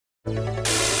It's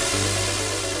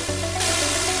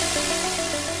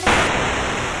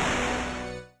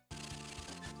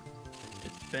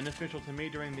beneficial to me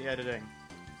during the editing.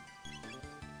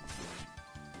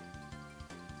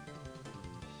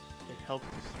 It helps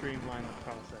to streamline the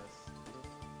process.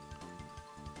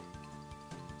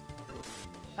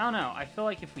 I don't know. I feel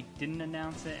like if we didn't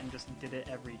announce it and just did it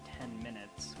every 10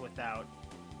 minutes without,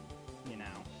 you know...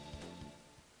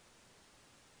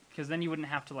 Because then you wouldn't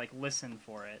have to, like, listen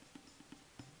for it.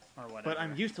 Or whatever. But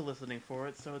I'm used to listening for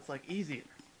it, so it's, like, easier.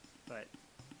 But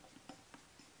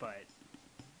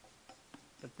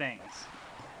things.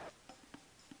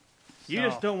 You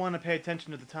just don't want to pay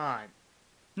attention to the time.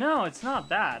 No, it's not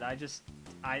that.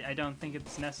 I don't think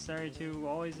it's necessary to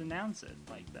always announce it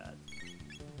like that.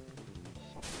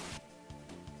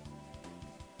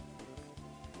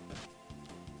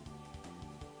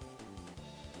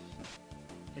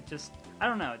 It just, I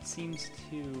don't know, it seems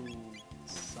too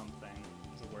something.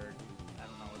 There's a word. I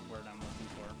don't know what word I'm looking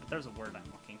for, but there's a word I'm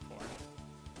looking for.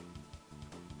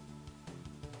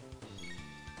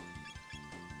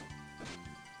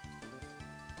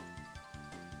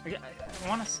 I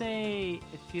want to say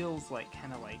it feels like,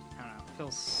 kind of like, I don't know, it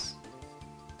feels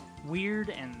weird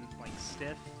and like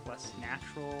stiff, less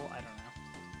natural, I don't know.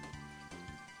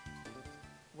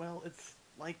 Well, it's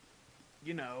like,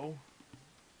 you know...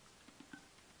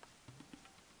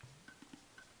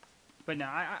 But no,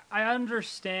 I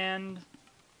understand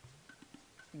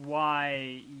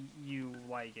why you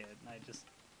like it.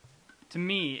 To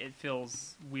me, it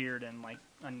feels weird and like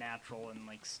unnatural and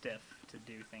like stiff to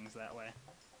do things that way.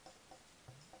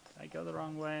 Did I go the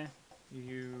wrong way?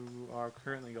 You are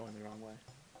currently going the wrong way.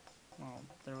 Well,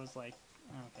 there was like,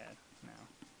 okay, no.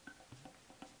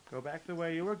 Go back the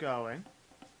way you were going.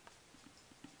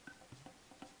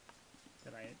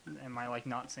 Am I like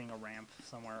not seeing a ramp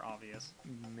somewhere obvious?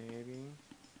 Maybe.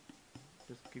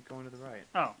 Just keep going to the right.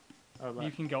 Oh. Oh, left.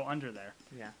 You can go under there.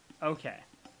 Yeah. Okay.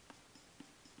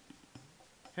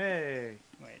 Hey!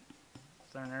 Wait.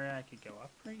 Is there an area I could go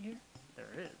up right here?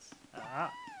 There is.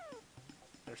 Ah.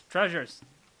 There's treasures.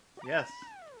 Yes.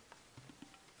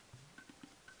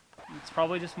 It's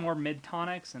probably just more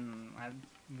mid-tonics, and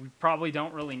we probably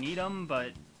don't really need them,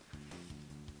 but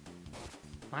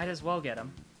might as well get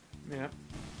them. Yep.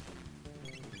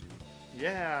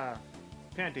 Yeah!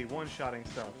 Panty one-shotting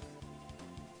stuff.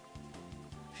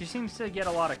 She seems to get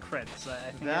a lot of crits. I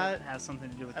think that has something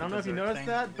to do with the I don't know if you noticed thing.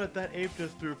 that, but that ape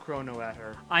just threw Chrono at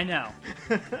her. I know.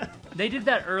 They did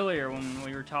that earlier when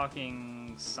we were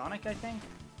talking Sonic, I think?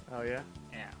 Oh, yeah?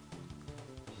 Yeah.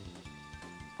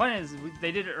 Point is,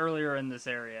 they did it earlier in this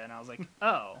area, and I was like,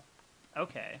 oh,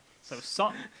 okay. So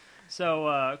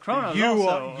Chrono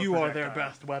you are their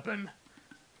best weapon.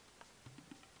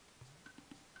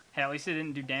 Hey, at least it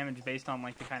didn't do damage based on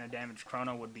like the kind of damage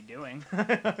Chrono would be doing.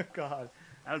 God,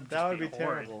 that would be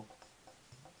horrid. terrible.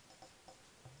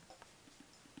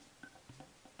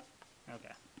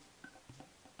 Okay.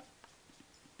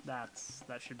 That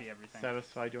should be everything.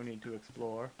 Satisfied, you'll need to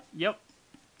explore. Yep.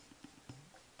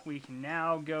 We can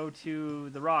now go to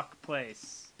the rock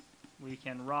place. We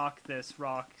can rock this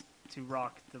rock to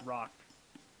rock the rock.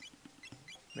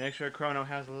 Make sure Chrono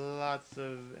has lots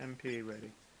of MP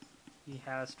ready. He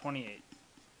has 28.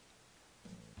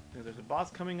 There's a boss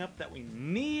coming up that we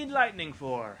need lightning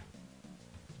for.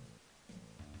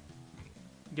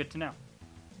 Good to know.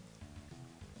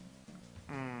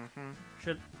 Mm-hmm.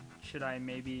 Should I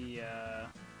maybe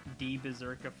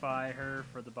de-berserkify her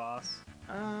for the boss?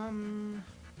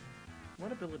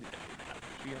 What ability does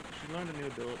she have? She learned a new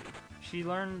ability. She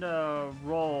learned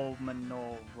roll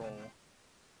manol roll.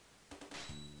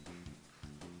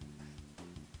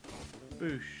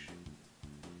 Boosh.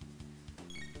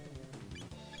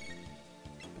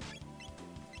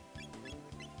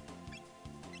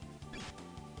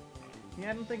 Yeah,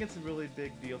 I don't think it's a really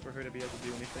big deal for her to be able to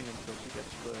do anything until she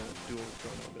gets the dual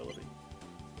Chrono ability.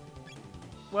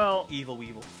 Well, Evil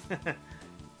Weevil.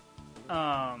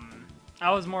 I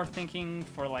was more thinking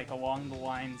for like along the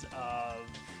lines of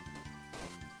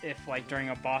if like during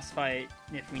a boss fight,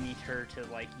 if we need her to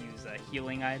like use a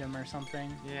healing item or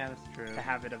something. Yeah, that's true. To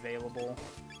have it available.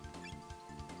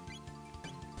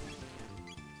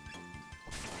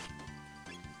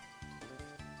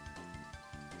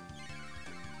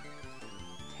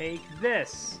 Take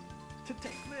this. To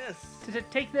take this. To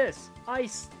take this.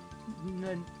 Ice.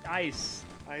 Ice.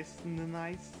 Ice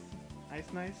nice.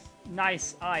 Ice nice.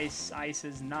 Nice ice. Ice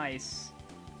is nice.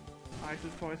 Ice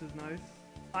is twice as nice.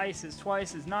 Ice is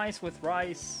twice as nice with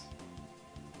rice.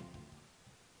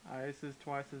 Ice is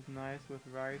twice as nice with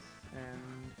rice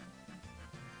and...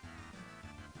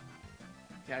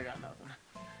 Yeah, I got nothing.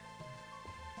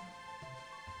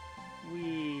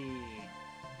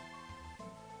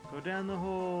 down the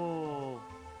hole.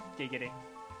 Giggity.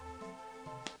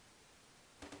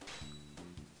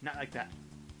 Not like that.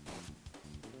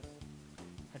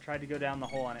 I tried to go down the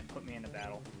hole and it put me into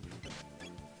battle.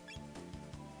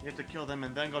 You have to kill them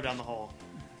and then go down the hole.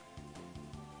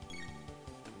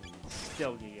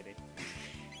 Still giggity.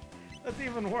 That's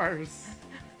even worse.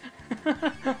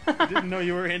 I didn't know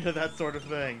you were into that sort of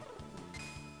thing.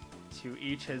 To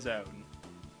each his own.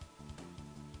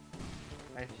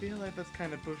 I feel like that's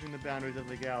kind of pushing the boundaries of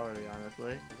legality,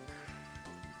 honestly.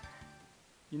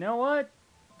 You know what?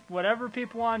 Whatever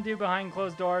people want to do behind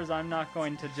closed doors, I'm not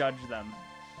going to judge them.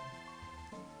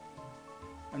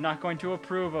 I'm not going to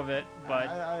approve of it, but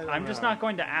I'm just not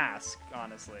going to ask,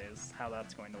 honestly, is how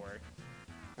that's going to work.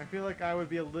 I feel like I would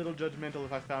be a little judgmental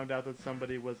if I found out that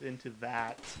somebody was into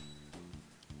that.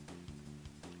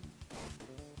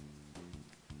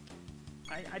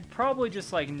 I'd probably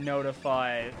just, like,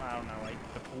 notify, I don't know,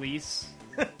 like, the police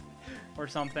or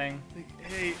something. Like,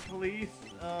 hey, police,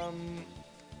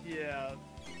 yeah,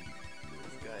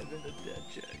 this guy's into dead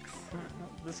chicks.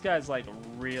 This guy's, like,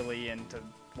 really into,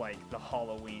 like, the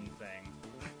Halloween thing.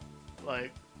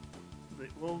 Like,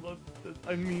 well,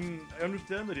 I mean, I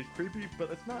understand that he's creepy, but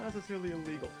it's not necessarily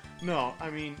illegal. No, I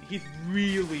mean, he's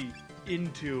really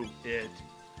into it.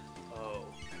 Oh,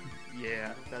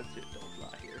 yeah, that's it, don't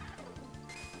fly here.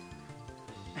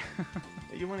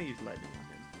 You want to use lightning on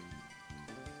him.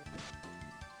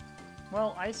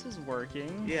 Well, ice is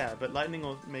working. Yeah, but lightning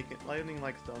will make it. Lightning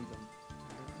like stuns him,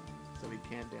 so he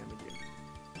can't damage you.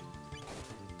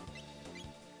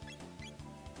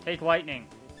 Take lightning.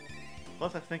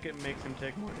 Plus, I think it makes him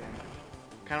take more damage.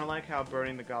 Kind of like how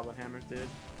burning the goblin hammers did,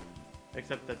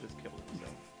 except that just killed him. So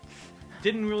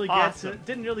didn't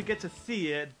really get to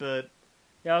see it, but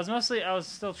yeah, I was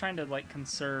still trying to like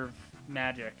conserve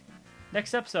magic.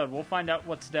 Next episode, we'll find out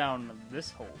what's down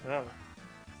this hole. oh,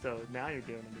 so now you're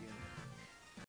doing it again.